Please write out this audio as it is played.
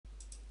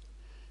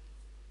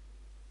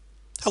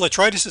Hello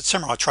traders, it's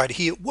Samurai Trader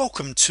here.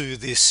 Welcome to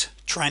this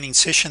training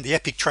session, the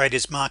Epic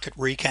Traders Market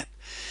Recap.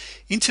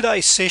 In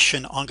today's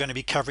session I'm going to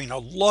be covering a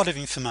lot of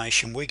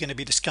information. We're going to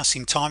be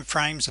discussing time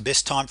frames, the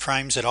best time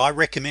frames that I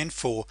recommend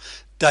for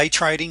day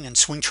trading and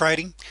swing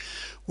trading.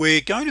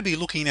 We're going to be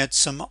looking at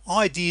some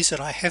ideas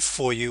that I have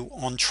for you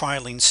on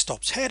trailing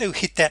stops, how to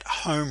hit that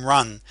home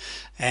run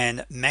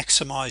and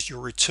maximize your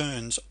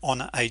returns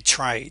on a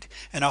trade,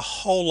 and a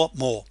whole lot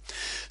more.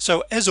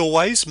 So as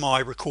always, my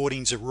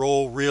recordings are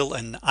raw, real,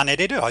 and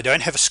unedited. I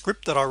don't have a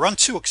script that I run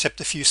to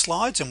except a few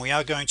slides, and we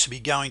are going to be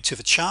going to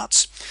the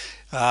charts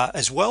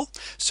as well.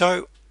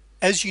 So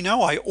as you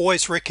know, I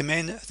always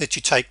recommend that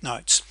you take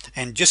notes,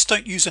 and just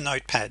don't use a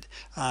notepad.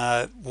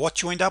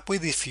 What you end up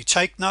with, if you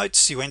take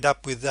notes, you end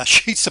up with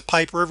sheets of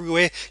paper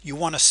everywhere. You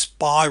want a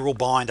spiral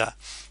binder,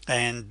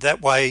 and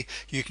that way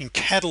you can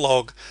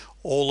catalog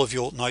all of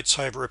your notes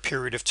over a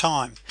period of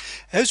time.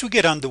 As we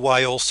get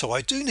underway, also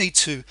I do need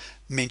to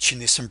mention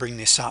this and bring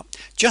this up.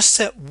 Just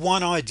that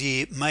one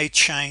idea may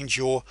change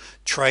your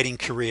trading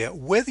career,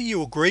 whether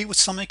you agree with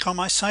something I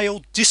may say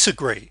or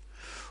disagree,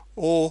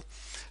 or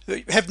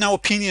have no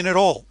opinion at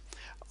all.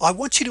 I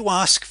want you to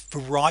ask the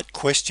right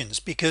questions,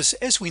 because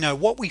as we know,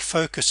 what we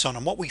focus on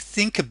and what we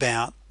think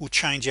about will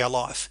change our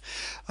life.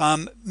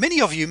 Many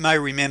of you may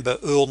remember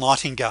Earl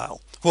Nightingale.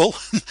 Well,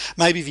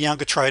 maybe the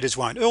younger traders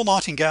won't. Earl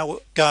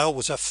Nightingale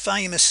was a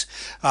famous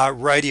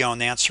radio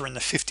announcer in the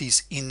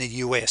 50s in the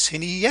US,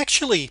 and he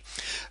actually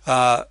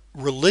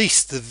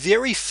released the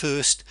very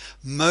first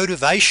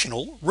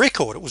motivational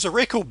record. It was a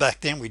record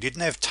back then. We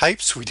didn't have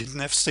tapes, we didn't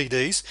have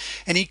CDs,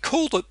 and he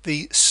called it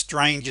The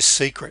Strangest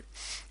Secret.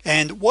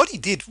 And what he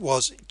did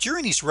was,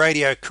 during his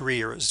radio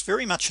career, it was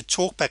very much a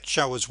talkback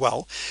show as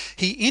well,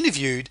 he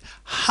interviewed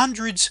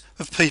hundreds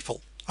of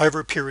people over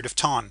a period of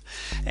time,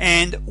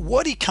 and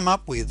what he come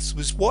up with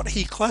was what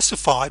he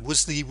classified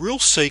was the real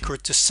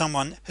secret to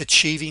someone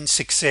achieving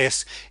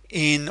success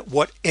in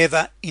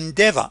whatever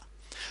endeavor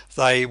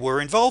they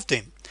were involved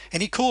in,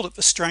 and he called it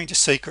the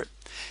strangest secret.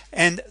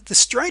 And the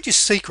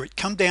strangest secret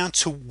come down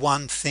to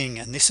one thing,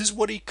 and this is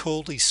what he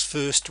called his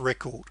first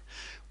record: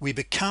 we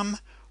become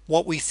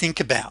what we think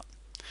about.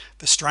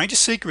 The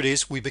strangest secret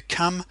is we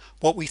become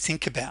what we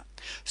think about.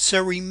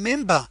 So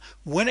remember,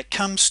 when it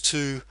comes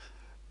to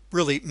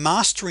really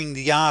mastering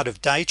the art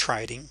of day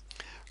trading,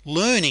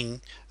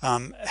 learning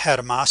how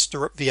to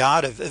master the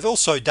art of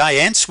also day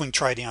and swing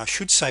trading, I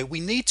should say, we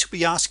need to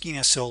be asking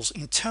ourselves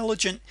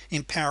intelligent,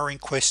 empowering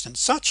questions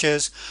such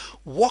as,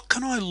 what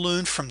can I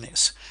learn from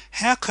this?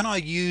 How can I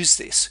use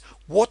this?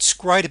 What's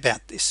great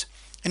about this?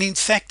 And in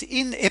fact,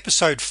 in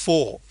episode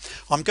 4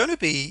 I'm going to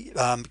be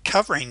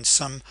covering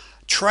some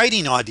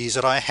trading ideas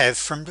that I have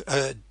from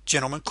a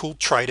gentleman called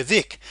Trader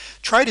Vic.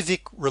 Trader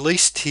Vic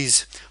released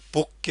his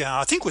book,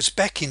 I think it was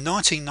back in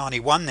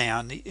 1991 now,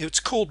 and it's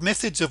called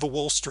Methods of a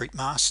Wall Street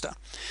Master.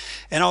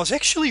 And I was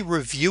actually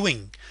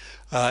reviewing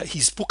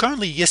his book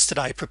only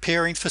yesterday,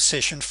 preparing for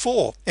session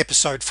 4,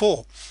 episode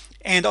 4,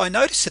 and I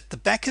noticed at the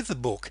back of the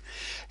book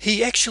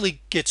he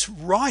actually gets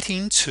right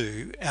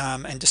into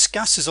and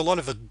discusses a lot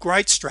of a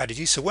great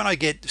strategy. So when I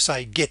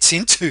he gets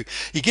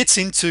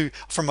into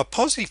from a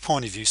positive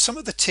point of view some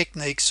of the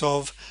techniques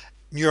of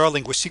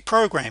neuro-linguistic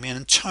programming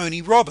and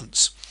Tony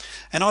Robbins.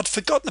 And I'd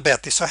forgotten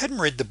about this. I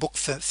hadn't read the book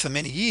for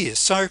many years.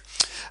 So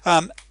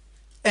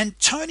and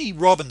Tony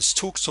Robbins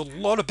talks a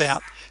lot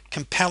about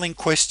compelling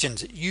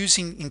questions,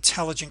 using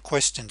intelligent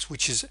questions,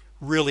 which is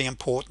really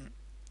important.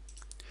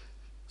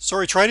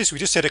 Sorry traders, we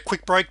just had a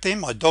quick break then.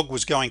 My dog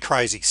was going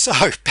crazy. So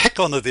back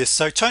onto this.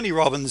 So Tony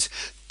Robbins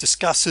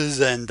discusses,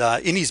 and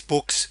in his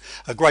books,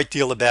 a great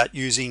deal about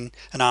using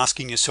and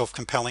asking yourself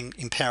compelling,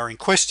 empowering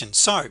questions.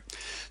 So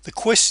the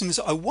questions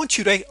I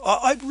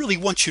really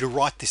want you to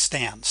write this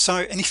down. So,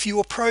 and if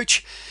you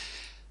approach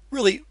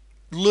really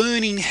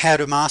learning how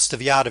to master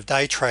the art of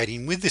day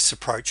trading with this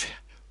approach,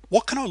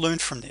 what can I learn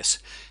from this?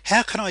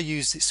 How can I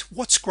use this?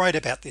 What's great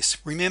about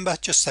this? Remember,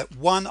 just that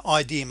one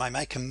idea may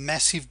make a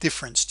massive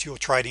difference to your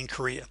trading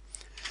career.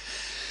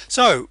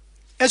 So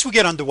as we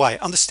get underway,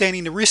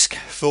 understanding the risk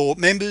for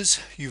members,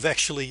 you've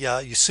actually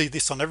you see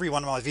this on every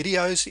one of my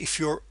videos. If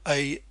you're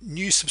a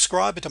new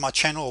subscriber to my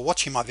channel or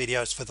watching my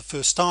videos for the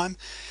first time,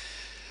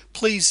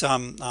 please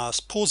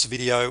pause the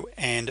video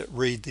and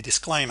read the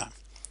disclaimer.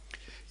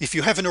 If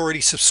you haven't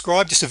already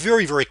subscribed, just a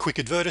very quick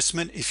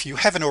advertisement: if you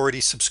haven't already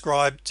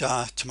subscribed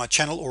to my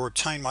channel or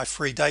obtained my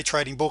free day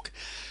trading book,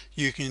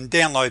 you can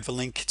download the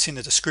link. It's in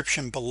the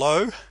description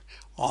below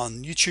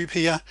on YouTube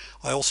here.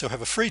 I also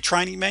have a free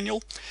training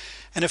manual,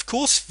 and of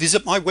course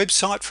visit my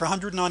website. For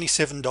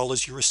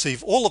 $197 you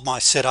receive all of my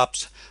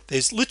setups.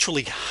 There's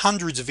literally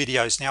hundreds of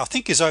videos now. I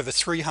think there's over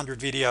 300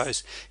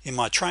 videos in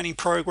my training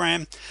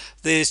program.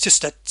 There's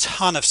just a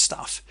ton of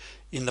stuff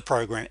in the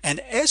program. And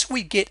as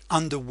we get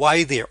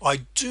underway there,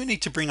 I do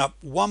need to bring up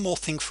one more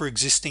thing for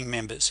existing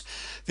members.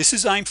 This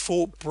is aimed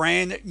for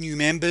brand new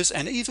members,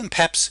 and even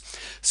perhaps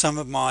some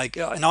of my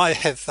and I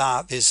have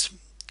there's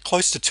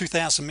close to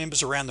 2,000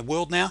 members around the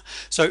world now.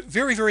 So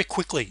very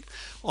quickly,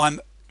 I'm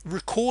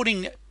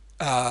recording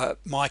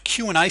my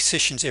Q&A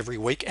sessions every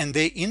week, and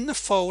they're in the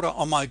folder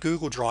on my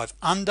Google Drive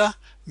under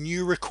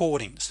new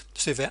recordings.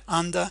 So they're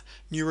under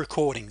new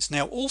recordings.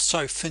 Now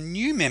also for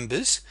new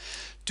members,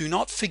 do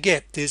not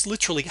forget there's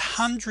literally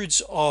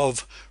hundreds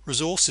of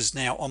resources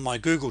now on my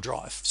Google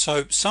Drive,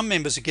 so some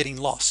members are getting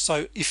lost.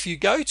 So if you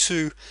go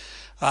to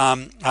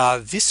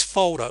this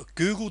folder,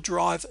 Google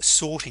Drive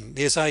sorting,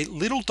 there's a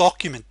little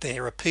document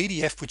there, a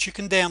PDF which you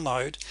can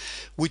download,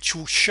 which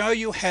will show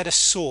you how to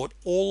sort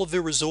all of the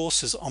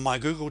resources on my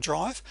Google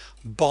Drive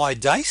by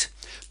date.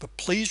 But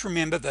please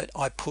remember that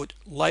I put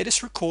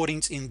latest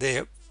recordings in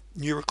there,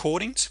 new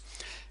recordings,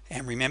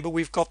 and remember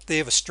we've got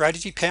there the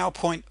strategy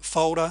PowerPoint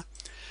folder,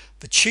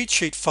 the cheat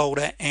sheet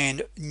folder,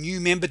 and new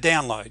member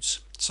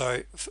downloads.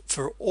 So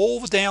for all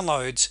the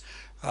downloads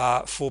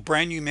for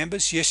brand new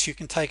members, yes, you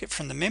can take it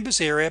from the members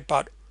area,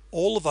 but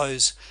all of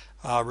those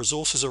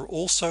resources are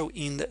also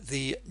in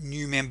the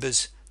new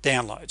members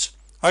downloads.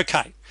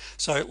 Okay,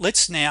 so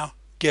let's now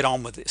get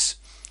on with this.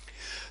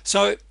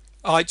 So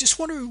I just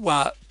want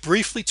to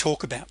briefly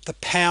talk about the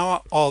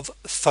power of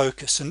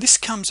focus, and this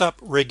comes up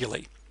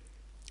regularly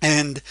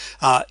and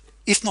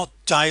if not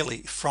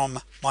daily from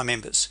my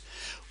members.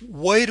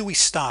 Where do we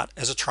start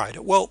as a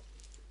trader? Well,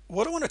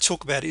 what I want to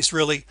talk about is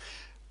really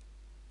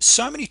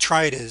so many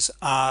traders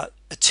are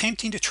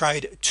attempting to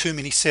trade too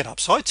many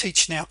setups. I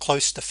teach now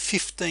close to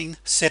 15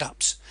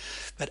 setups,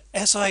 but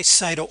as I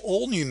say to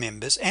all new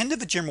members and to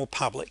the general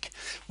public,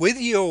 whether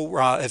you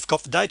have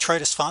got the Day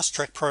Traders Fast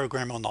Track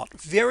program or not,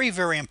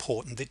 very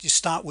important that you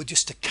start with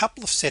just a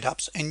couple of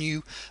setups and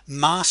you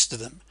master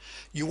them.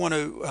 You want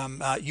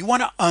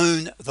to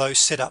own those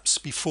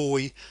setups before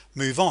we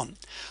move on.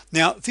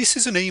 Now this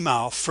is an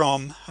email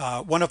from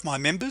one of my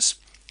members.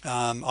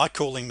 I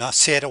call him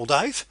Seattle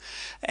Dave,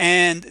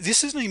 and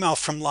this is an email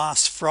from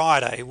last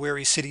Friday where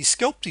he said he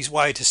scalped his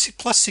way to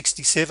plus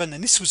 67,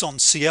 and this was on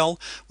CL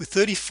with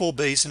 34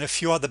 Bs and a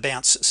few other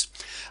bounces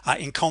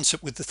in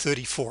concert with the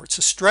 34. It's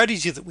a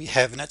strategy that we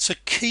have, and it's a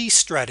key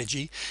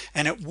strategy,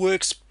 and it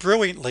works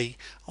brilliantly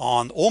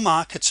on all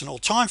markets and all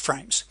time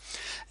frames.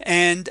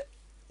 And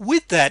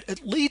with that,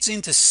 it leads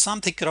into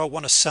something that I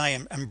want to say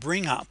and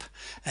bring up,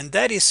 and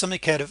that is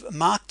something out of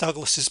Mark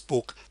Douglas's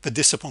book, The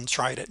Disciplined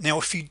Trader. Now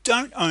if you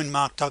don't own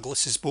Mark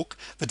Douglas's book,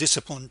 The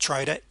Disciplined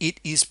Trader, it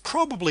is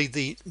probably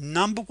the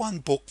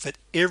 #1 book that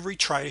every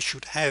trader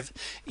should have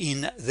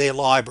in their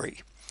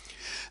library.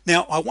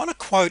 Now I want to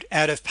quote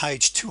out of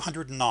page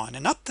 209,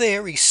 and up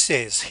there he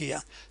says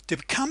here, to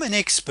become an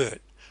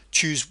expert,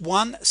 choose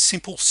one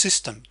simple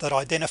system that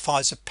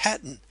identifies a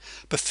pattern,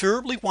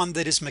 preferably one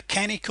that is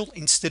mechanical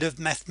instead of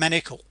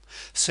mathematical,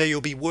 so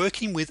you'll be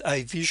working with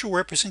a visual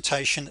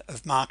representation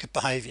of market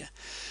behavior.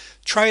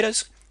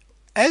 Traders,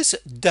 as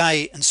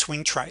day and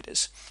swing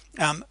traders,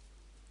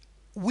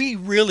 we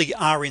really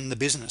are in the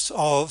business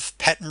of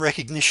pattern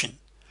recognition,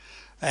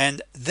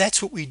 and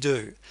that's what we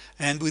do.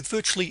 And with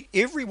virtually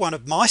every one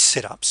of my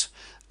setups,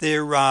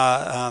 they're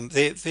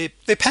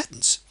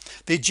patterns.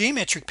 They're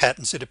geometric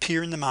patterns that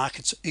appear in the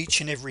markets each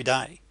and every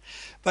day.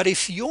 But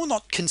if you're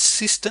not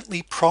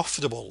consistently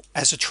profitable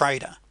as a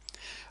trader,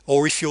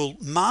 or if you're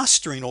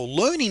mastering or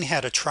learning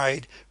how to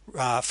trade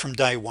from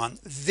day one,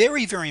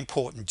 very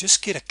important,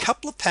 just get a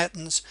couple of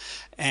patterns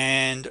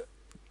and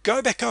go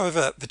back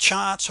over the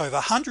charts, over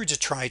hundreds of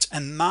trades,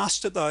 and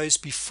master those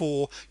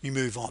before you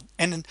move on.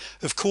 And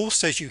of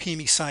course, as you hear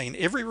me say in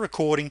every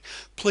recording,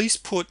 please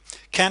put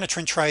counter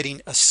trend trading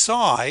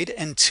aside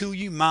until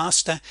you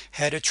master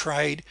how to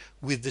trade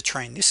with the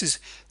trend. This is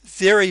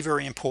very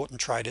important,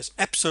 traders,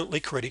 absolutely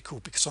critical,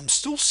 because I'm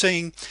still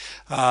seeing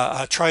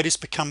traders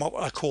become what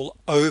I call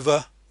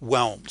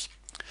overwhelmed.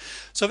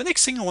 So the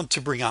next thing I want to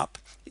bring up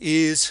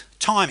is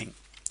timing,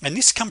 and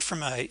this comes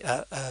from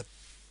a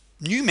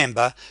new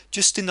member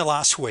just in the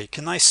last week,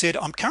 and they said,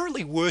 I'm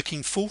currently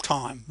working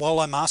full-time while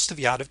I master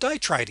the art of day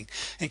trading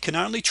and can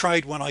only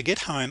trade when I get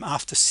home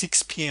after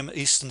 6 p.m.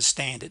 Eastern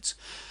Standard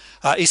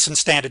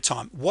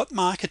Time. What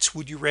markets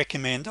would you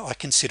recommend I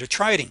consider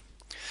trading?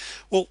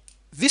 Well,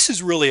 this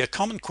is really a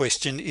common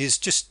question, is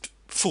just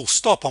full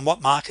stop on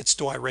what markets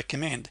do I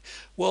recommend.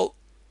 Well,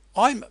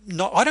 I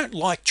don't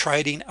like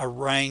trading a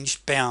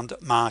range bound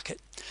market.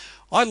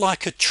 I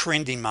like a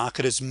trending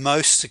market, as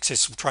most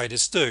successful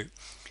traders do.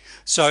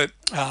 So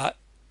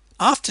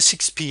after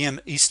 6 p.m.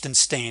 Eastern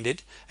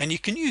Standard, and you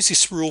can use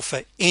this rule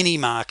for any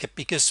market,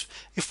 because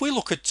if we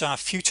look at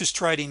futures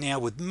trading now,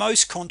 with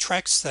most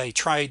contracts they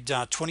trade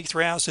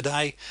 23 hours a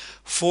day.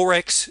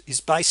 Forex is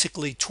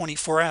basically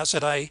 24 hours a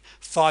day,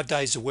 5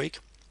 days a week.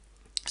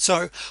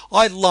 So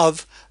I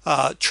love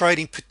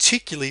trading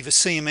particularly the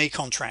CME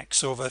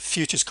contracts or the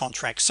futures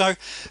contracts. So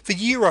the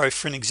euro,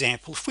 for an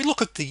example, if we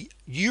look at the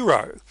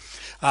euro,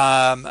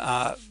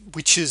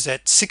 which is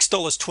at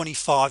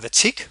 $6.25 a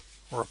tick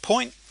or a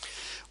point,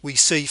 we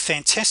see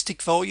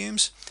fantastic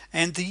volumes.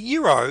 And the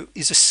euro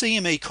is a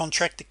CME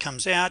contract that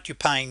comes out, you're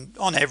paying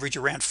on average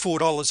around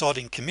 $4 odd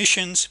in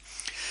commissions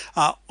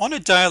on a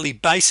daily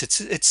basis.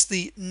 It's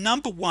the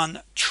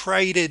 #1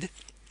 traded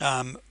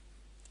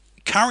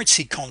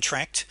currency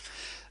contract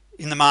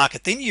in the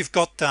market. Then you've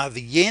got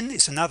the yen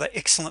is another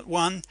excellent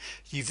one.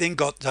 You've then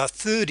got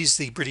third is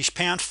the British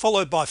pound,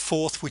 followed by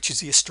fourth, which is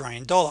the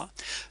Australian dollar.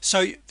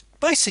 So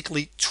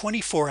basically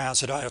 24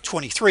 hours a day, or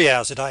 23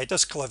 hours a day. It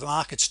does close, the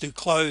markets do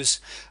close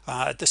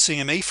at the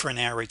CME for an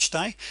hour each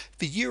day.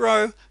 The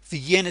euro, the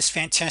yen is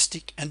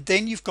fantastic, and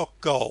then you've got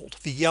gold,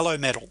 the yellow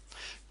metal.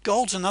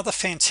 Gold's another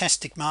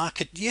fantastic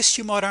market. Yes,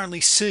 you might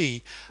only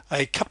see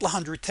a couple of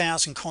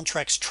 100,000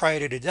 contracts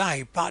traded a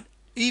day, but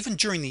even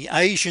during the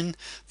Asian,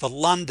 the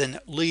London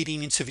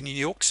leading into the New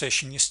York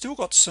session, you still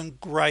got some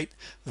great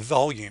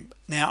volume.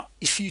 Now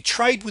if you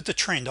trade with the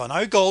trend, I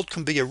know gold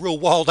can be a real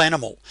wild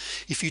animal.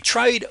 If you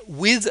trade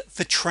with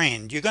the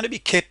trend, you're going to be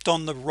kept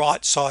on the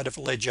right side of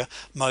the ledger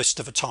most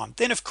of the time.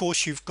 Then of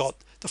course you've got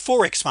the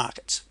Forex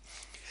markets.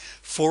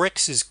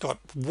 Forex has got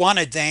one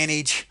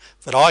advantage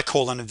that I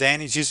call an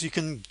advantage, is you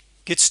can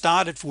get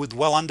started with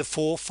well under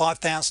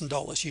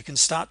 $4,000-5,000. You can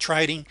start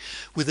trading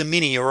with a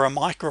mini or a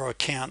micro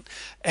account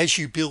as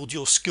you build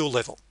your skill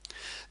level.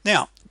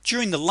 Now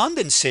during the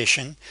London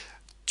session,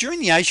 during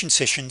the Asian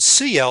session,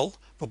 CL,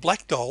 the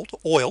black gold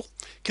oil,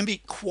 can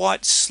be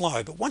quite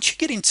slow, but once you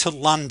get into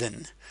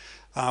London,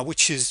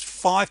 which is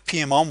 5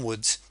 p.m.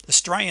 onwards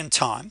Australian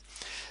time,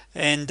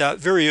 and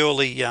very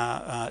early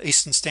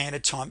Eastern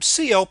Standard Time,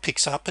 CL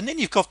picks up. And then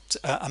you've got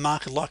a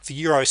market like the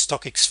Euro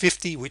Stock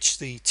X50, which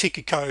the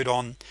ticker code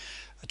on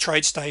a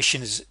trade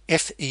station is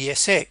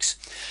FESX.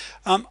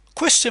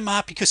 Question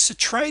mark, because the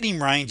trading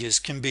ranges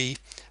can be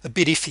a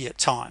bit iffy at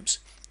times.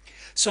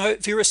 So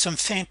there are some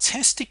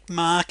fantastic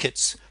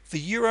markets, the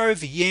euro,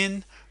 the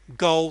yen,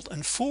 gold,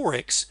 and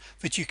Forex,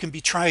 that you can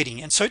be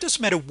trading. And so it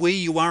doesn't matter where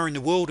you are in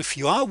the world. If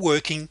you are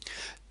working,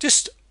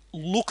 just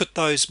look at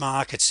those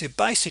markets. They're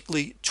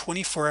basically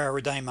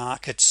 24-hour-a-day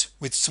markets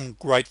with some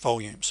great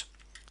volumes.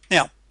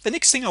 Now the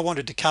next thing I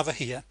wanted to cover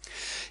here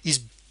is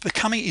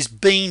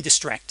being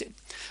distracted,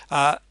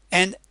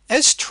 and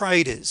as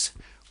traders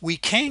we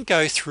can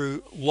go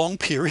through long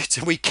periods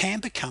and we can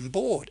become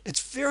bored.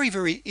 It's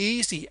very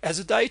easy as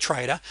a day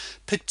trader,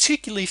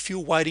 particularly if you're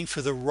waiting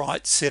for the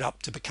right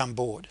setup to become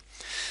bored.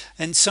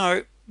 And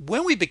so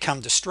when we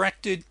become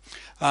distracted,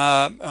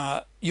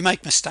 you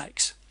make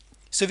mistakes.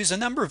 So there's a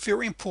number of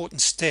very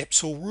important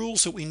steps or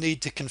rules that we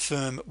need to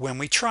confirm when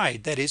we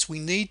trade. That is, we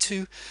need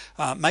to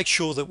make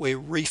sure that we're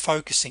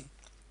refocusing.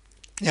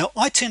 Now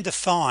I tend to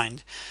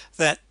find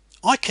that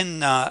I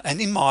can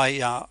and in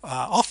my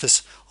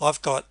office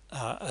I've got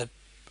a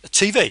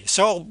TV,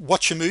 so I'll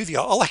watch a movie.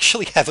 I'll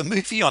actually have a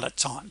movie on at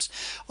times.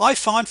 I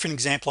find, for an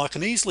example, I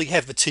can easily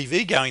have the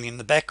TV going in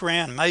the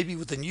background, maybe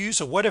with the news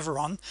or whatever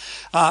on.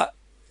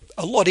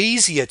 A lot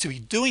easier to be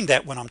doing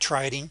that when I'm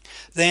trading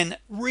than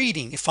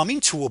reading. If I'm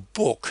into a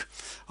book,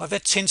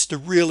 that tends to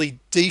really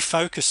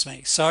defocus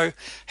me. So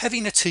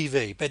having a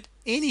TV. But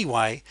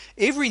anyway,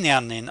 every now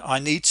and then I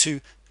need to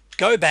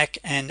go back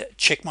and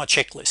check my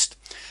checklist.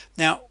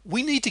 Now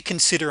we need to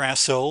consider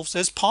ourselves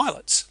as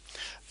pilots.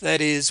 That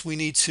is, we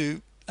need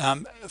to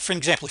for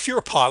example, if you're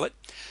a pilot,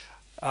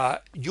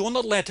 you're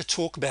not allowed to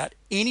talk about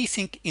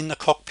anything in the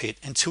cockpit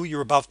until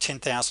you're above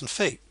 10,000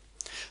 feet.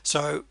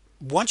 So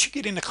once you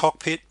get in the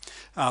cockpit,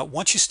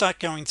 once you start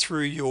going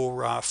through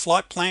your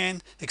flight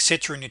plan,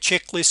 etc., and your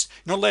checklist,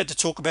 you're not allowed to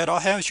talk about, oh,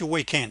 how's your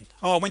weekend?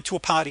 Oh, I went to a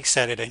party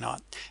Saturday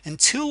night,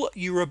 until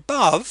you're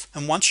above,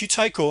 and once you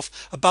take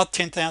off above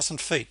 10,000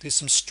 feet. There's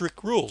some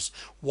strict rules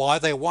why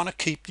they want to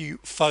keep you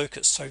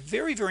focused. So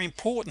very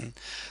important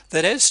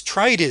that as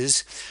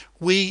traders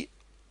we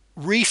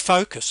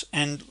refocus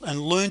and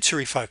learn to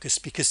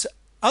refocus, because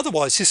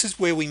otherwise this is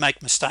where we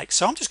make mistakes.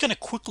 So I'm just going to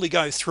quickly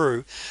go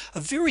through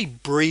a very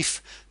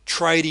brief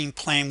trading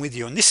plan with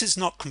you, and this is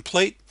not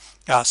complete.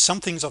 Some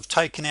things I've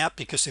taken out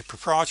because they're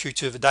proprietary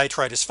to the Day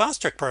Traders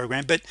Fast Track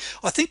program, but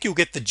I think you'll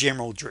get the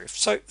general drift.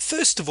 So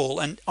first of all,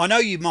 and I know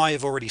you may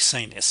have already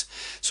seen this,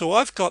 so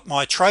I've got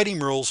my trading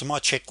rules and my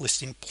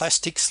checklist in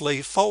plastic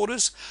sleeve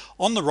folders.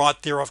 On the right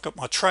there I've got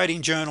my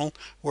trading journal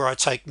where I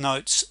take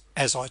notes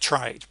as I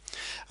trade.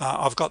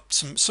 I've got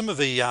some of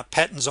the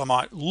patterns I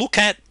might look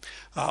at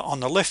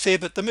on the left there,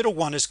 but the middle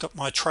one has got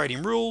my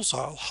trading rules.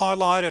 I'll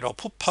highlight it, I'll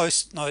put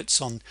post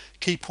notes on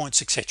key points,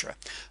 etc.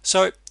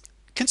 So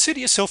consider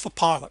yourself a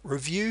pilot.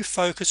 Review,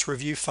 focus,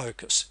 review,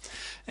 focus.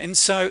 And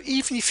so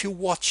even if you're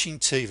watching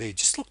TV,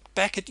 just look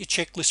back at your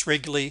checklist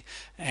regularly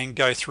and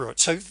go through it.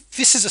 So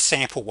this is a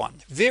sample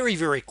one,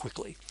 very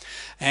quickly.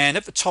 And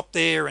at the top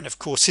there, and of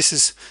course this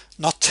is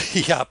not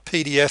the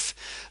PDF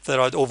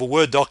that or the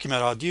Word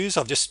document I'd use.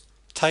 I've just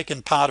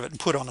taken part of it and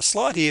put on a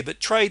slide here. But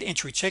trade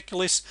entry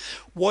checklist,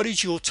 what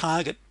is your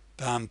target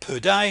per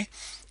day?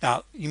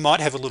 Now you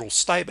might have a little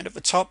statement at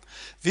the top.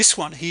 This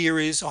one here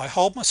is, I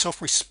hold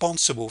myself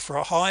responsible for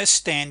a higher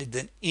standard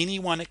than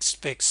anyone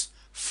expects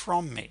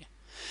from me.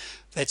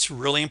 That's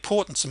really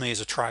important to me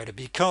as a trader,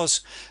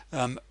 because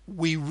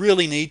we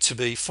really need to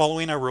be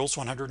following our rules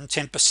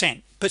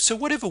 110%. But so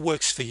whatever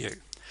works for you.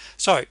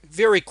 So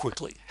very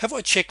quickly, have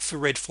I checked for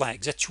red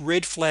flags? That's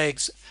red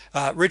flags,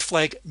 red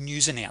flag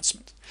news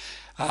announcement.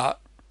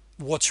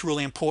 what's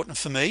really important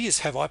for me is,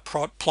 have I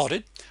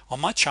plotted on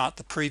my chart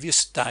the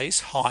previous day's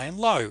high and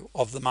low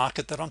of the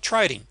market that I'm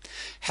trading?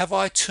 Have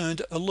I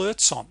turned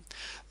alerts on?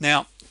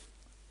 Now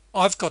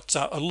I've got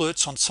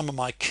alerts on some of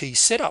my key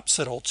setups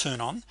that I'll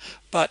turn on,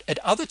 but at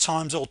other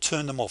times I'll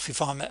turn them off.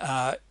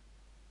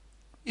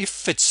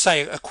 If it's,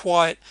 say, a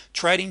quiet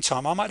trading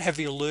time, I might have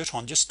the alert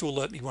on just to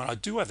alert me when I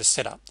do have a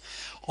setup.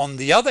 On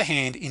the other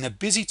hand, in a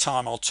busy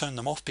time, I'll turn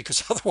them off,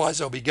 because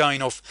otherwise I'll be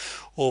going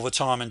off all the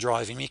time and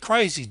driving me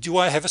crazy. Do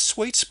I have a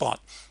sweet spot?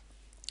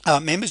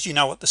 Members, you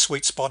know what the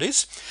sweet spot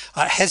is.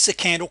 Has the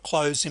candle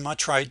closed in my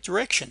trade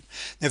direction?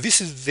 Now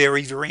this is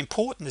very, very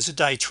important. As a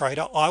day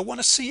trader, I want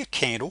to see a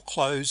candle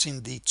close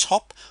in the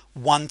top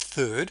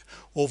 1/3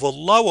 or the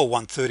lower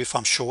 1/3 if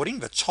I'm shorting,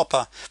 the top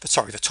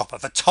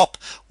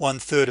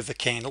 1/3 of the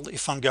candle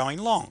if I'm going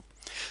long.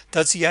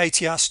 Does the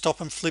ATR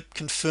stop and flip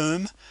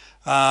confirm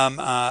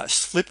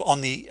flip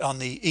on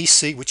the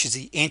EC, which is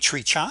the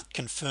entry chart,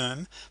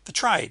 confirm the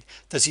trade?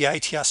 Does the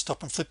ATR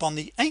stop and flip on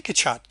the anchor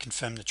chart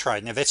confirm the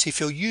trade? Now that's if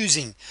you're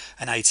using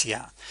an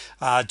ATR.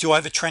 Do I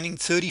have a trending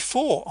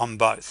 34 on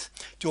both?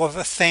 Do I have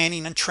a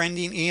fanning and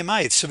trending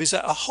EMA? So there's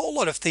a whole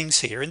lot of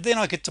things here, and then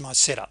I get to my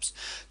setups.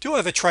 Do I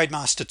have a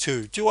TradeMaster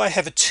 2? Do I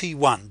have a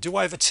T1? Do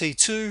I have a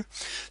T2?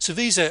 So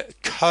these are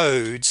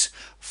codes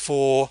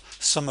for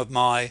some of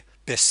my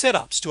best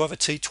setups. Do I have a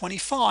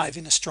T25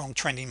 in a strong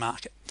trending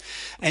market?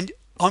 And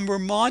I'm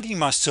reminding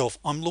myself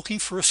I'm looking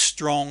for a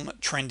strong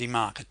trending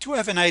market. Do I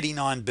have an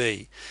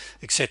 89B,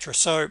 etc.?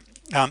 So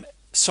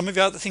some of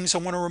the other things I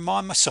want to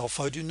remind myself: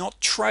 I do not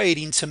trade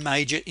into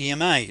major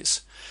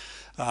EMAs,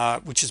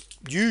 which is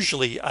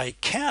usually a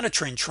counter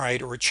trend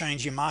trade or a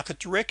change in market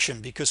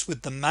direction, because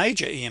with the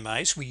major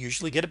EMAs we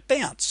usually get a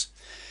bounce.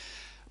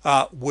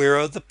 Where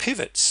are the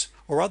pivots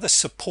or other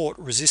support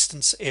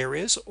resistance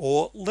areas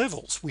or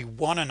levels? We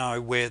want to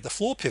know where the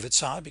floor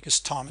pivots are, because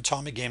time and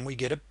time again we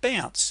get a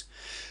bounce.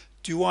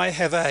 Do I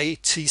have a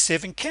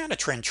T7 counter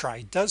trend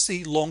trade? Does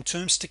the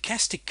long-term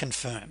stochastic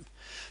confirm?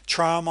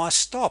 Trail my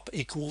stop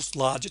equals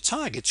larger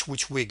targets,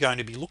 which we're going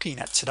to be looking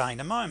at today in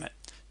a moment.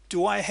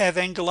 Do I have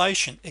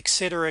angulation,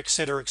 etc.,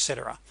 etc.,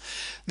 etc.?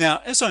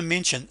 Now, as I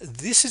mentioned,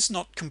 this is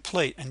not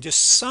complete, and just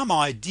some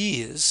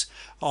ideas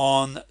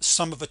on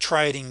some of the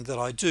trading that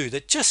I do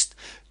that just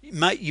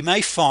you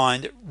may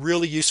find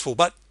really useful.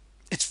 But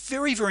it's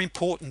very, very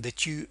important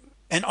that you,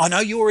 and I know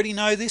you already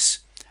know this,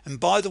 and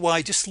by the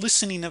way, just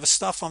listening to the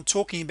stuff I'm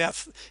talking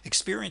about,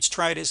 experienced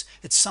traders,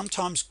 it's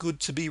sometimes good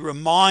to be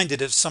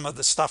reminded of some of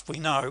the stuff we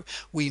know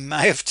we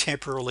may have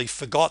temporarily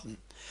forgotten.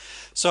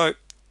 So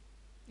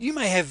you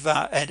may have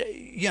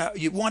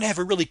you want to have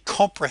a really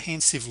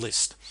comprehensive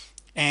list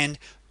and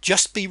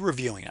just be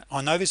reviewing it.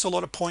 I know there's a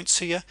lot of points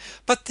here,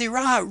 but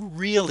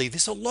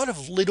there's a lot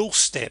of little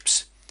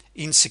steps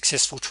in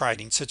successful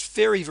trading, so it's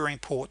very, very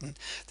important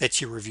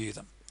that you review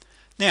them.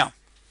 Now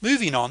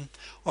moving on,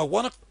 I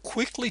want to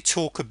quickly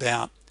talk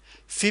about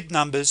fib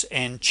numbers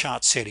and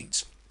chart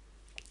settings.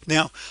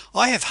 Now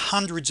I have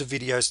hundreds of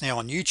videos now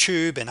on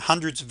YouTube, and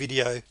hundreds of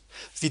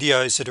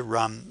videos that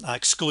are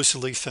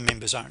exclusively for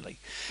members only,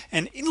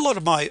 and in a lot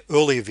of my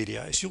earlier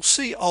videos you'll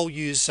see I'll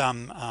use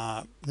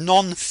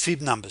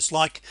non-fib numbers.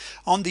 Like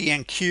on the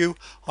NQ,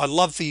 I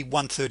love the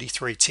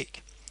 133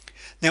 tick.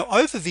 Now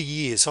over the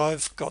years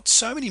I've got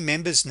so many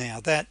members now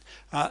that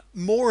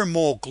more and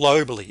more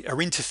globally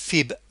are into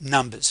fib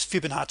numbers,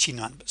 Fibonacci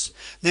numbers.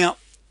 Now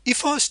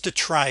if I was to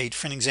trade,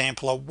 for an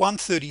example, a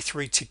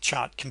 133 tick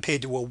chart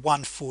compared to a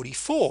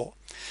 144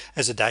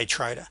 as a day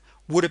trader,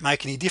 would it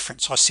make any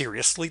difference? I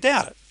seriously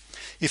doubt it.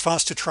 If I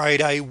was to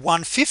trade a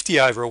 150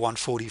 over a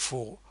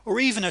 144, or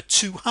even a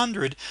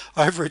 200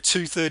 over a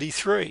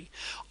 233,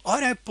 I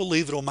don't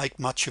believe it'll make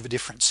much of a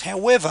difference.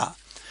 However,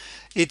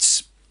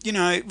 it's,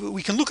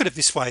 we can look at it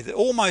this way: that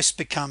almost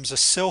becomes a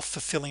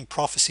self-fulfilling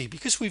prophecy,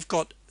 because we've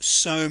got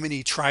so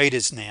many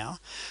traders now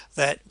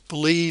that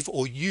believe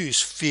or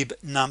use fib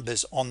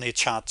numbers on their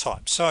chart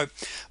type. So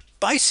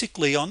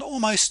basically on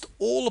almost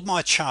all of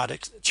my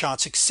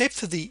charts except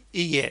for the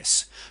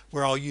ES,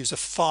 where I'll use a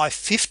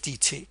 550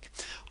 tick,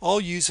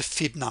 I'll use a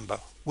fib number.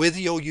 Whether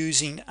you're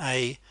using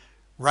a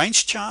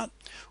range chart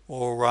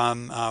or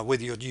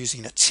whether you're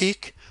using a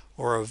tick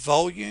or a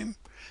volume,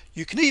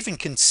 you can even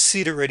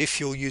consider it if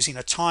you're using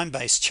a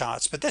time-based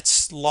charts, but that's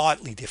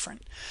slightly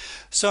different.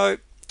 So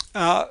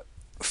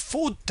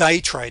for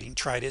day trading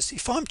traders,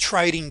 if I'm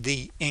trading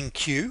the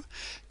NQ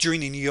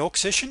during the New York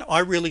session, I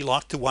really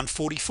like the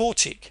 144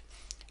 tick.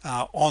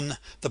 On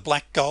the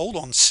black gold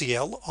on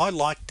CL, I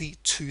like the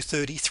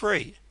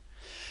 233.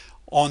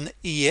 On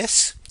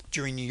ES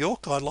during New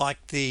York, I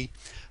like the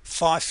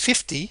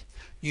 550.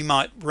 You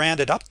might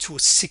round it up to a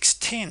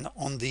 610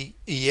 on the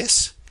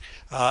ES.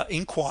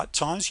 In quiet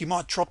times you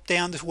might drop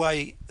down to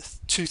a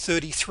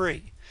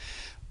 233.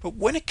 But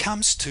when it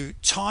comes to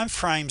time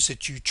frames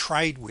that you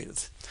trade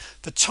with,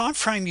 the time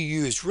frame you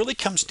use really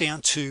comes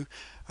down to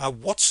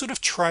what sort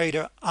of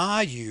trader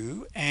are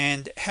you,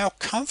 and how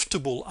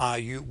comfortable are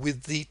you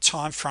with the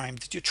time frame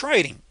that you're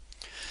trading.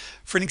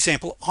 For an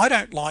example, I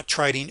don't like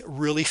trading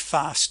really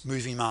fast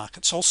moving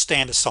markets. I'll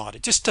stand aside.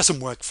 It just doesn't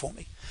work for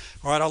me.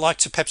 All right, I like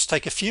to perhaps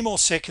take a few more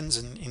seconds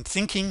in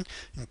thinking,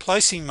 in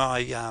placing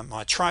my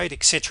my trade,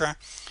 etc.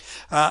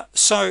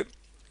 So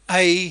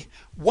a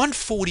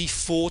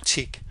 144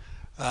 tick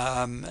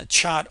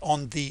chart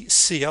on the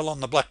CL on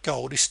the black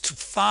gold is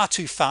far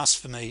too fast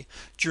for me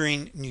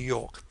during New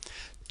York.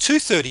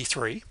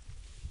 233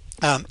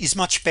 is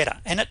much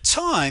better, and at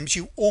times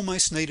you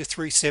almost need a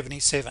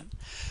 377.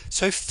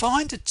 So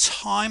find a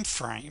time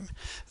frame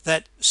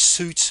that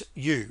suits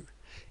you.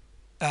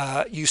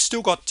 You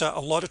still got a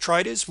lot of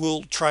traders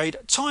will trade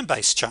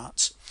time-based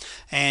charts,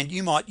 and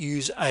you might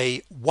use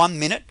a 1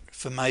 minute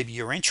for maybe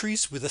your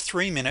entries, with a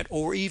 3 minute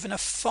or even a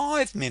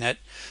 5 minute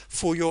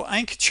for your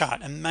anchor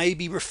chart, and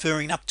maybe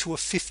referring up to a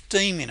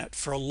 15 minute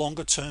for a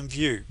longer term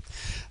view.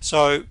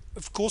 So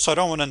of course I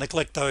don't want to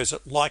neglect those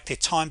that like their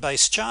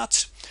time-based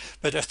charts,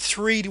 but a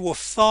 3 to a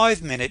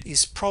 5 minute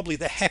is probably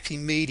the happy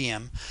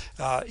medium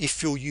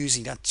if you're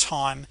using a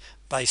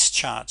time-based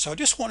chart. So I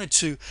just wanted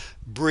to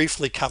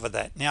briefly cover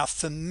that. Now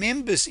for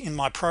members in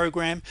my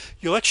program,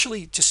 you'll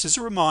actually, just as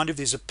a reminder,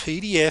 there's a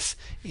PDF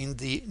in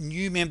the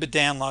new member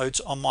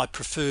downloads on my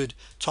preferred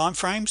time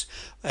frames,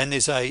 and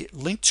there's a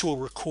link to a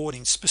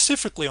recording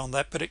specifically on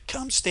that, but it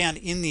comes down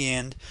in the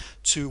end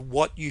to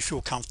what you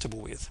feel comfortable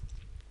with.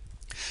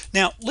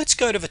 Now let's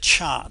go to the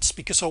charts,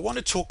 because I want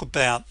to talk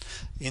about,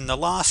 in the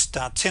last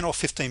 10 or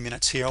 15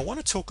 minutes here, I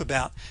want to talk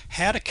about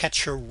how to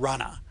catch a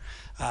runner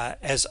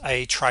as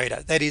a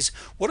trader. That is,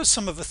 what are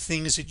some of the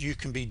things that you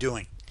can be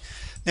doing?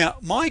 Now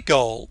my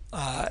goal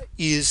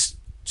is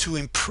to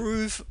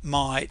improve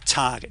my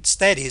targets.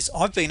 That is,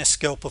 I've been a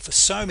scalper for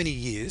so many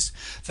years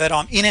that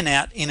I'm in and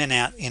out, in and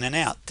out, in and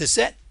out. Is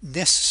that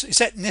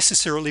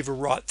necessarily the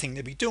right thing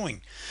to be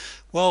doing?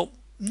 Well,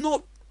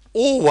 not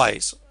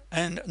always,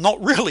 and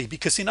not really,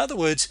 because in other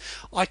words,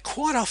 I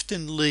quite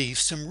often leave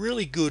some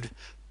really good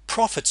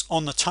profits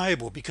on the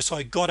table because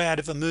I got out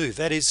of a move.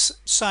 That is,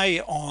 say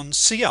on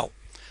CL,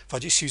 if I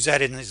just use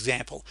that as an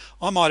example,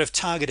 I might have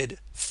targeted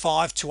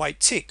 5 to 8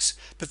 ticks,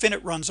 but then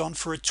it runs on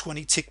for a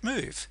 20 tick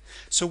move.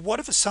 So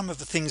what are some of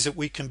the things that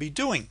we can be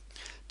doing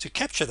to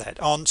capture that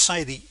on,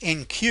 say, the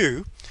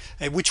NQ,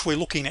 which we're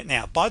looking at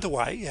now? By the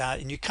way,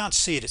 and you can't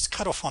see it, it's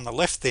cut off on the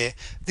left there.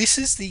 This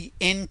is the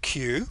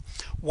NQ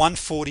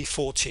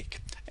 144 tick,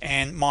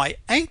 and my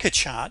anchor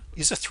chart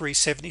is a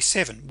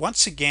 377.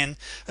 Once again,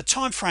 a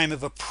time frame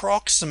of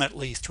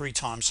approximately 3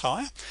 times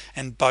higher,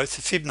 and both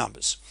are fib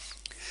numbers.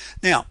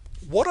 Now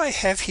what I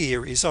have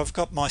here is I've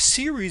got my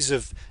series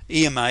of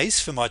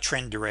EMAs for my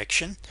trend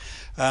direction.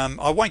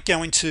 I won't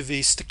go into the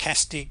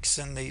stochastics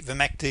and the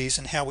MACDs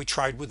and how we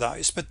trade with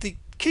those, but the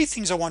key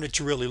things I wanted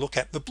to really look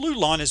at, the blue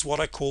line is what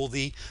I call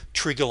the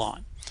trigger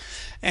line.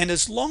 And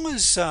as long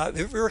as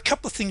there are a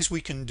couple of things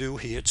we can do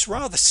here, it's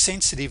rather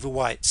sensitive the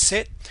way it's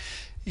set.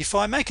 If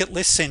I make it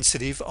less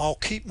sensitive, I'll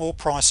keep more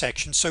price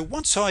action. So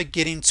once I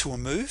get into a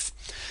move,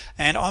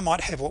 and I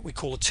might have what we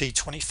call a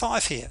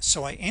T25 here,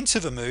 so I enter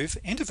the move,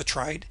 enter the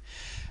trade,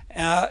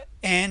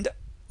 and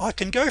I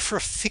can go for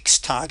a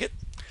fixed target,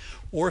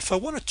 or if I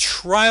want to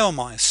trail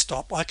my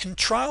stop, I can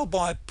trail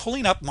by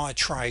pulling up my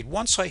trade.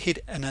 Once I hit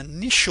an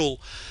initial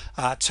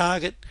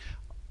target,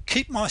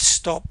 keep my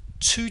stop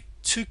two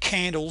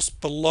candles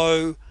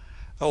below,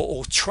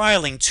 or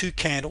trailing 2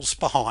 candles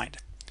behind.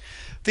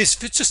 There's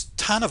just a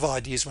ton of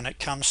ideas when it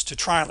comes to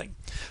trailing,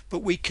 but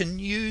we can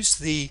use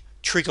the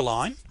trigger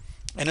line,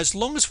 and as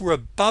long as we're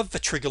above the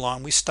trigger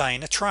line, we stay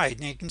in a trade.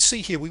 Now you can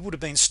see here we would have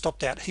been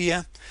stopped out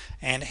here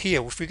and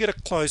here if we get a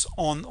close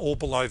on or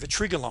below the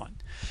trigger line.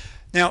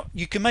 Now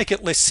you can make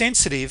it less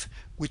sensitive,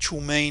 which will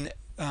mean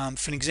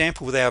for an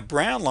example, with our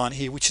brown line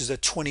here, which is a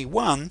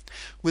 21,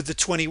 with the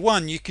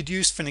 21 you could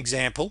use for an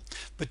example,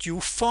 but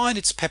you'll find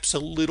it's perhaps a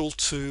little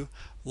too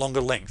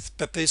longer length.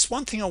 But there's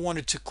one thing I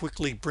wanted to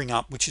quickly bring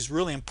up, which is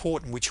really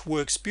important, which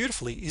works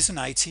beautifully, is an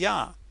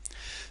ATR.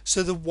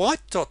 So the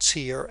white dots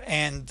here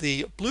and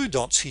the blue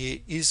dots here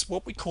is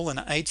what we call an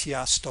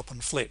ATR stop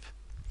and flip.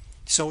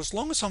 So as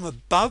long as I'm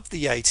above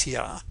the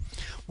ATR,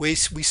 we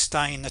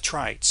stay in the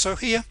trade. So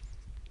here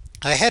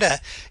I had a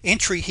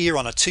entry here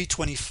on a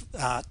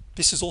T20.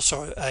 This is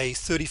also a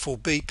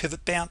 34B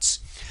pivot bounce.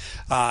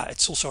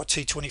 It's also a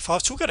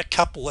T25. So we've got a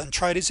couple, and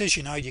traders, as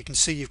you know, you can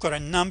see you've got a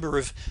number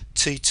of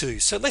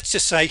T2s. So let's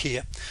just say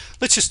here,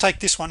 let's just take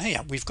this one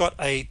here. We've got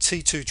a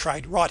T2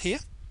 trade right here.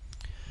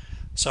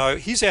 So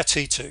here's our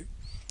T2.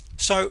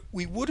 So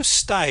we would have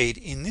stayed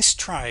in this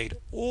trade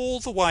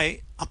all the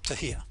way up to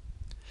here.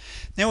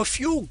 Now if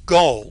your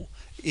goal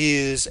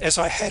is, as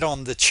I had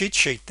on the cheat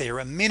sheet there,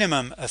 a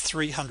minimum of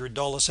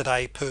 $300 a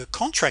day per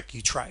contract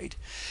you trade,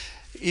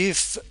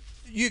 if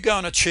you go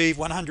and achieve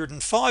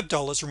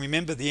 $105, and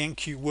remember the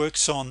NQ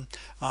works on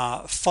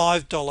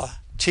 $5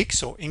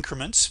 ticks or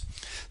increments,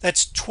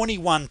 that's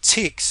 21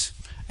 ticks,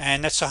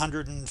 and that's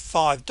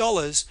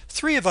 $105.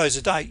 3 of those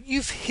a day,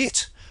 you've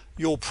hit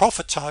your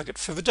profit target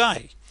for the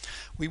day.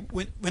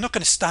 We're not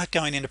going to start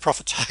going into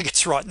profit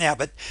targets right now,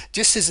 but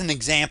just as an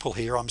example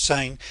here, I'm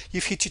saying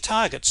you've hit your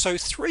target. So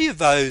 3 of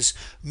those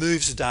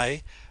moves a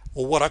day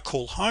or what I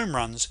call home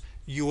runs,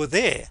 you are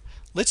there.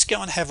 Let's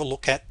go and have a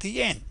look at the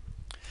yen.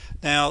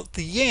 Now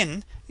the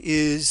yen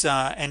is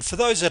and for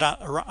those that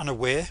are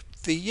unaware,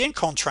 the yen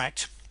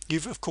contract,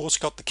 you've of course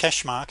got the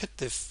cash market,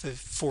 the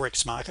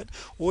Forex market,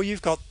 or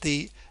you've got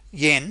the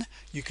yen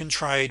you can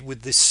trade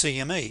with the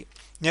CME.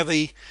 Now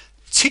the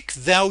tick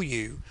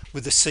value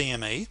with the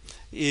CME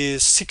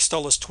is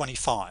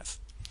 $6.25.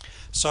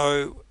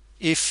 so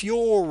if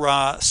you're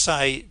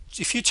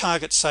if you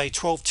target say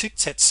 12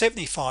 ticks at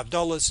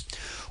 $75,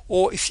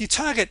 or if you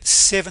target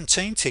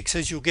 17 ticks,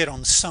 as you'll get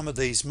on some of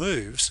these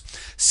moves,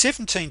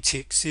 17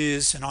 ticks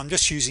is, and I'm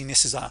just using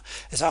this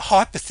as a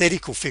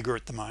hypothetical figure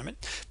at the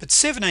moment, but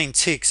 17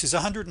 ticks is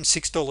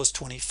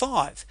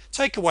 $106.25.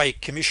 take away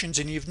commissions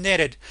and you've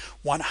netted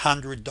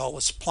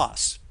 $100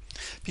 plus.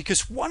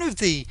 Because one of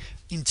the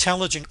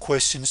intelligent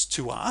questions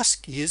to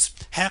ask is,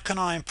 how can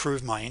I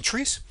improve my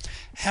entries,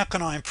 how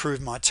can I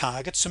improve my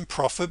targets and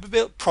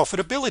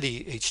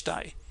profitability each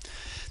day?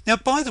 Now,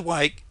 by the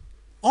way,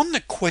 on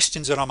the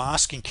questions that I'm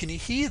asking, can you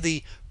hear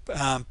the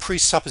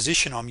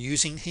presupposition I'm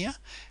using here?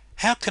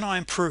 How can I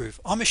improve?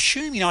 I'm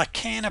assuming I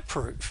can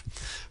improve.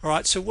 All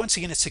right, so once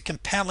again, it's a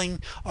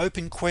compelling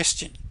open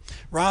question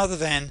rather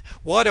than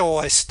why do I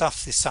always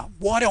stuff this up,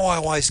 why do I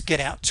always get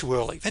out too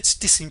early. That's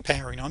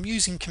disempowering. I'm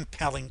using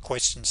compelling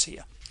questions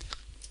here.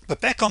 But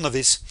back onto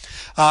this,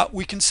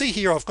 we can see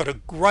here I've got a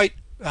great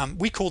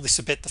we call this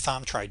a bet the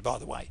farm trade, by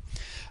the way.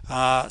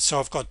 So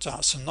I've got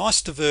some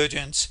nice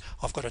divergence.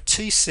 I've got a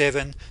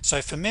T7.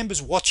 So for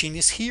members watching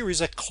this, here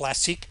is a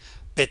classic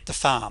bet the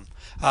farm.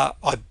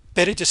 I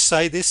better just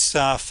say this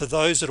for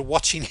those that are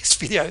watching this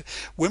video,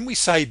 when we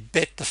say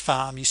bet the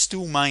farm, you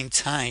still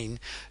maintain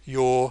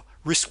your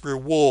risk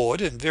reward,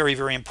 and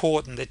very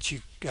important that you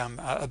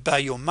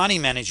obey your money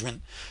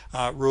management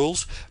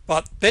rules.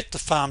 But bet the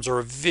farms are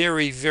a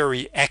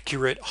very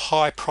accurate,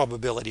 high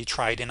probability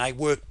trade, and they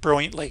work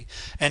brilliantly.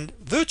 And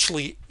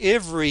virtually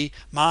every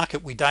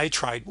market we day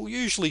trade will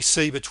usually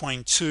see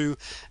between 2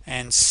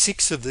 and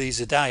 6 of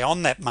these a day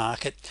on that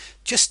market,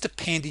 just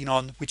depending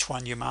on which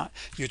one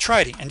you're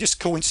trading. And just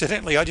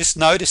coincidentally, I just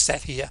noticed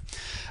that here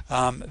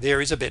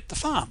there is a bet the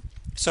farm.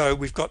 So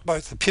we've got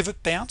both a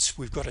pivot bounce,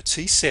 we've got a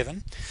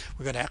T7,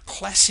 we've got our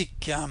classic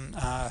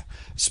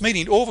it's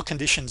meeting all the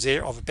conditions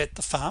there of a bet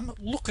the farm.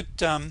 Look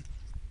at our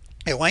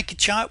anchor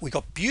chart. We've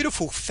got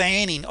beautiful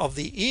fanning of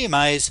the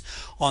EMAs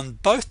on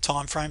both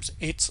time frames.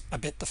 It's a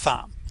bet the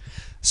farm.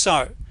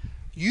 So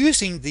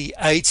using the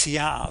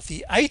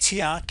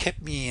ATR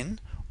kept me in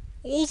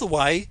all the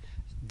way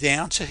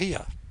down to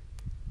here.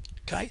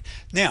 Okay,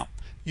 now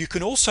you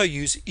can also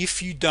use,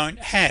 if you don't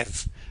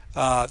have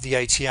the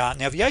ATR.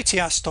 Now the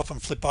ATR stop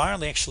and flip I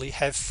only actually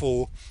have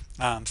for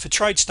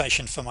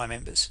TradeStation for my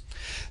members.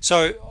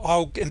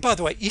 So and by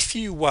the way, if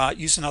you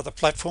use another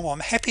platform, I'm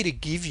happy to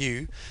give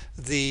you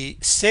the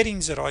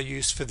settings that I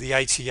use for the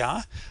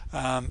ATR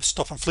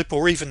stop and flip,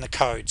 or even the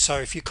code. So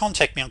if you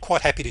contact me, I'm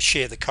quite happy to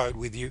share the code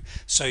with you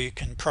so you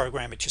can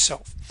program it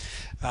yourself.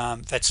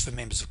 That's for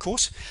members, of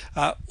course.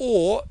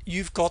 Or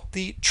you've got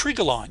the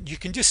trigger line. You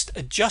can just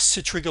adjust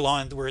the trigger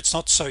line where it's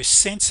not so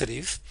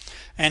sensitive,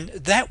 and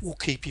that will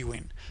keep you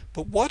in.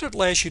 But what it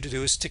allows you to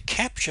do is to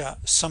capture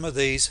some of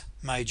these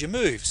major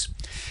moves.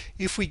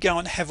 If we go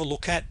and have a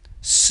look at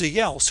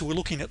CL, so we're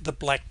looking at the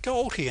black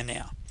gold here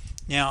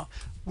now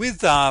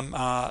with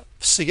CL,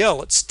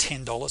 it's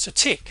 $10 a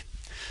tick,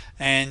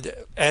 and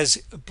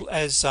as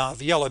the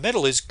yellow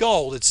metal is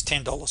gold, it's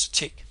 $10 a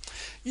tick.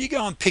 You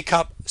go and pick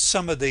up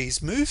some of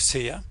these moves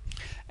here,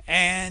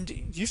 and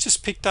you've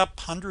just picked up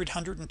 $100,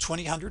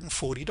 $120,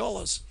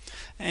 $140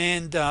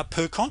 and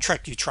per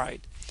contract you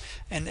trade.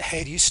 And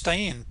how do you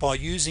stay in? By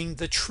using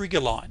the trigger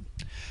line.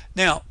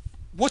 Now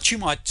what you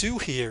might do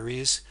here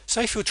is,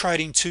 say if you're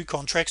trading 2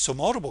 contracts or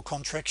multiple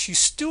contracts, you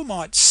still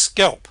might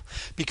scalp,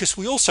 because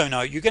we also know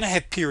you're going to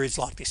have periods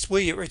like this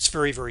where it's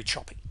very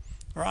choppy.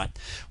 All right,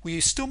 well, you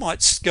still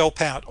might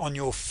scalp out on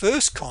your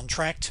first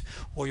contract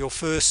or your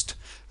first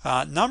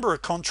number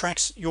of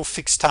contracts, your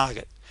fixed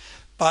target,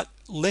 but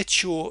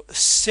let your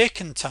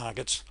second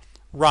targets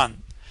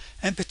run.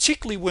 And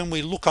particularly when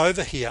we look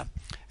over here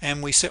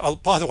and we say, oh,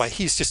 by the way,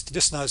 here's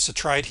just notice a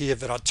trade here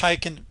that I've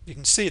taken. You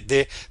can see it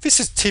there. This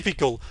is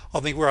typical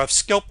of me, where I've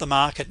scalped the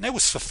market, and that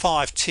was for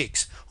 5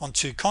 ticks on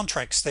 2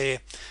 contracts there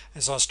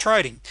as I was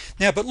trading.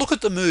 Now, but look at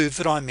the move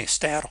that I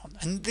missed out on,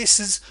 and this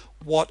is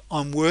what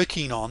I'm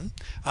working on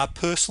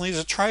personally as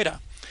a trader.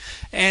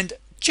 And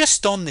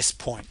just on this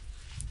point,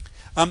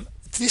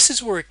 this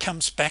is where it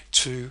comes back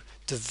to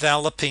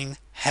developing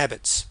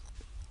habits.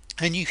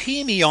 And you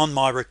hear me on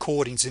my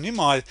recordings and in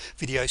my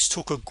videos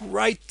talk a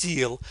great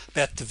deal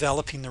about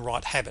developing the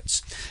right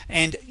habits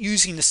and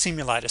using the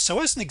simulator. So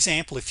as an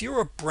example, if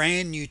you're a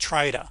brand new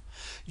trader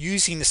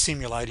using the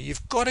simulator,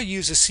 you've got to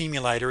use a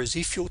simulator as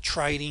if you're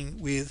trading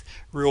with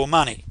real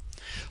money.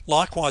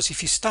 Likewise,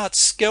 if you start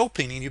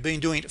scalping and you've been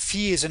doing it for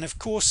years, and of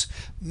course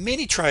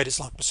many traders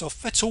like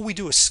myself, that's all we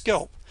do is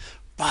scalp.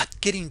 But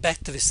getting back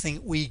to this thing,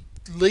 we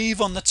leave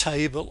on the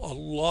table a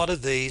lot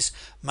of these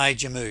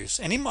major moves.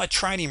 And in my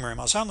training room,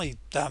 I was only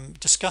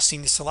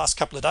discussing this the last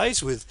couple of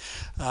days with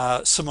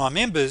some of my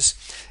members,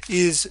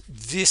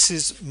 this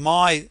is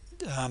my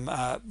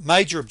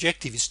major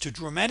objective is to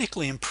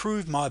dramatically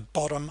improve my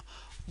bottom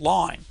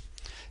line,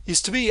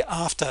 is to be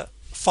after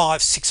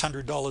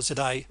 $500-600 a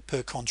day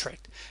per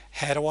contract.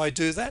 How do I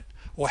do that,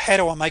 or how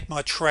do I make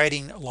my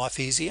trading life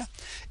easier?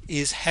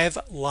 Is have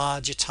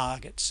larger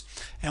targets,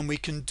 and we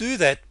can do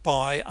that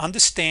by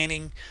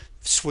understanding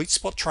sweet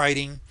spot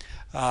trading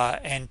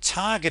and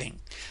targeting.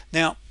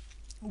 Now,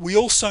 we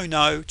also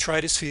know,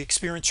 traders, for the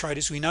experienced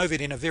traders, we know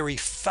that in a very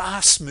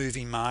fast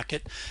moving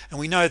market, and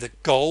we know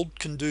that gold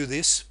can do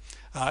this,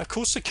 of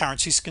course the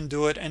currencies can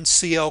do it, and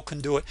CL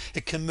can do it.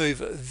 It can move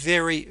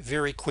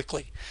very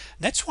quickly.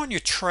 And that's when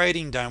you're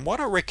trading down. What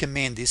I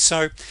recommend is,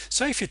 so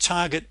say if your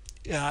target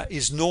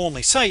is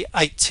normally say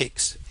 8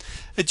 ticks,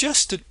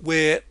 adjust it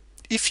where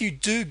if you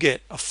do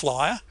get a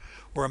flyer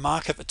or a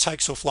market that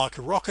takes off like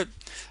a rocket,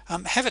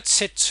 have it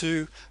set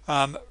to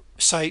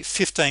say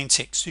 15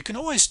 ticks. You can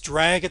always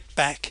drag it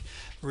back,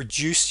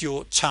 reduce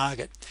your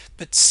target,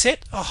 but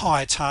set a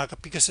higher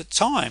target, because at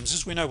times,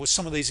 as we know with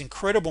some of these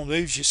incredible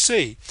moves you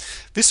see,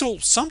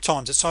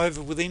 sometimes it's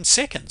over within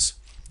seconds.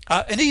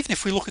 And even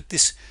if we look at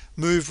this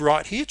move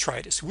right here,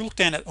 traders, we look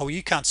down at, oh,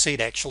 you can't see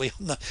it actually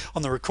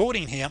on the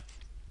recording here,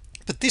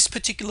 but this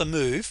particular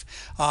move,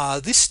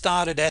 this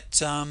started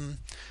at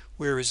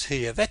where is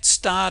here, that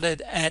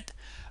started at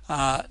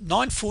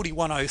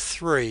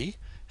 941.03,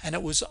 and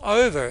it was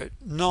over at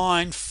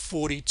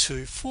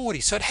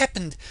 942.40. so it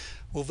happened,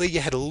 well, there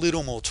you had a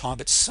little more time,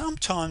 but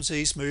sometimes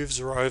these moves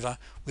are over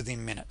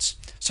within minutes.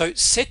 So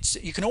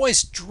you can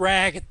always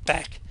drag it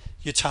back,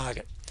 your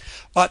target.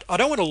 But I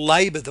don't want to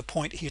labor the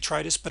point here,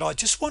 traders, but I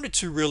just wanted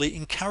to really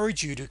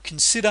encourage you to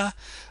consider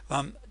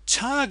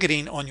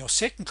targeting on your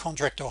second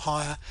contract or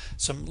higher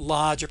some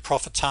larger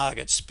profit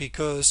targets,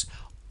 because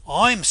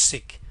I'm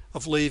sick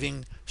of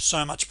leaving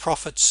so much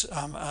profits,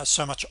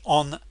 so much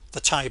on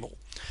the table,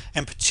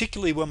 and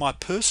particularly when my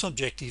personal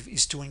objective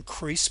is to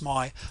increase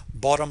my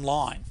bottom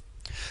line.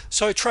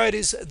 So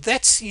traders,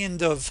 that's the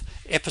end of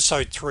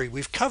episode 3.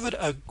 We've covered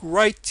a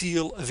great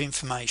deal of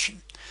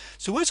information.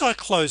 So as I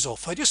close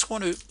off, I just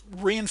want to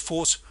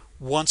reinforce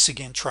once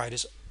again,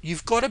 traders,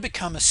 you've got to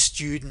become a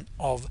student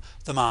of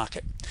the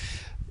market.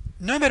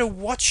 No matter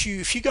what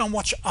if you go and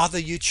watch other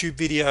YouTube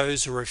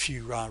videos, or if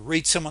you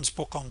read someone's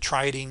book on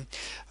trading,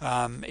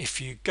 if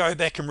you go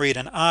back and read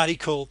an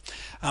article,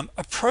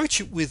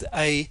 approach it with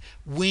a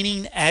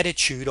winning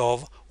attitude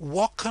of,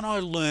 what can I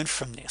learn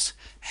from this?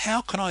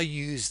 How can I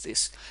use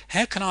this?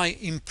 How can I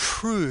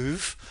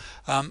improve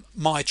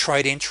my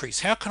trade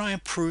entries? How can I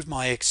improve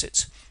my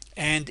exits?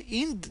 And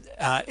in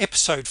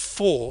episode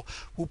 4,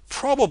 we'll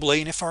probably,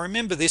 and if I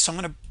remember this, I'm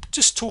going to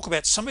just talk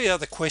about some of the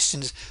other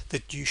questions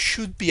that you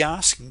should be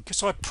asking,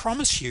 because I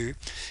promise you,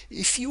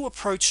 if you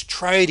approach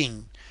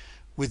trading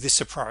with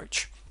this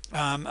approach,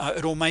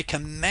 it'll make a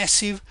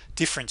massive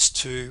difference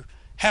to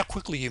how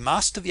quickly you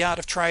master the art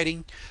of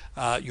trading,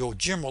 your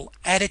general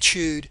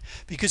attitude,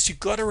 because you've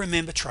got to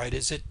remember,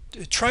 traders, that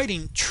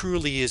trading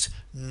truly is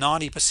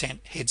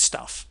 90% head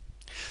stuff.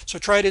 So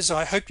traders,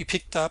 I hope you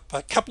picked up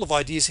a couple of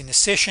ideas in this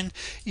session.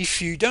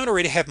 If you don't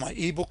already have my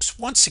ebooks,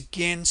 once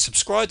again,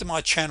 subscribe to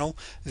my channel,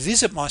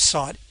 visit my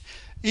site.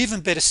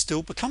 Even better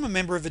still, become a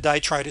member of the Day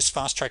Traders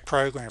Fast Track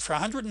program for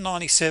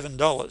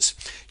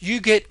 $197.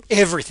 You get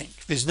everything.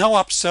 There's no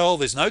upsell,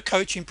 there's no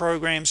coaching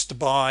programs to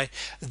buy.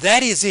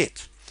 That is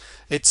it.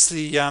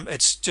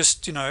 It's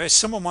just, as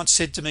someone once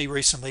said to me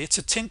recently, it's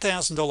a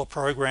 $10,000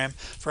 program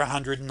for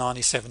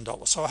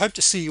 $197. So I hope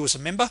to see you as a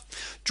member.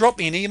 Drop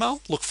me an email.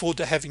 Look forward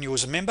to having you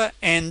as a member.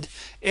 And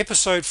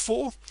episode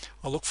 4,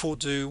 I look forward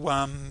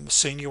to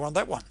seeing you on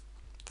that one.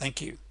 Thank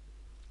you.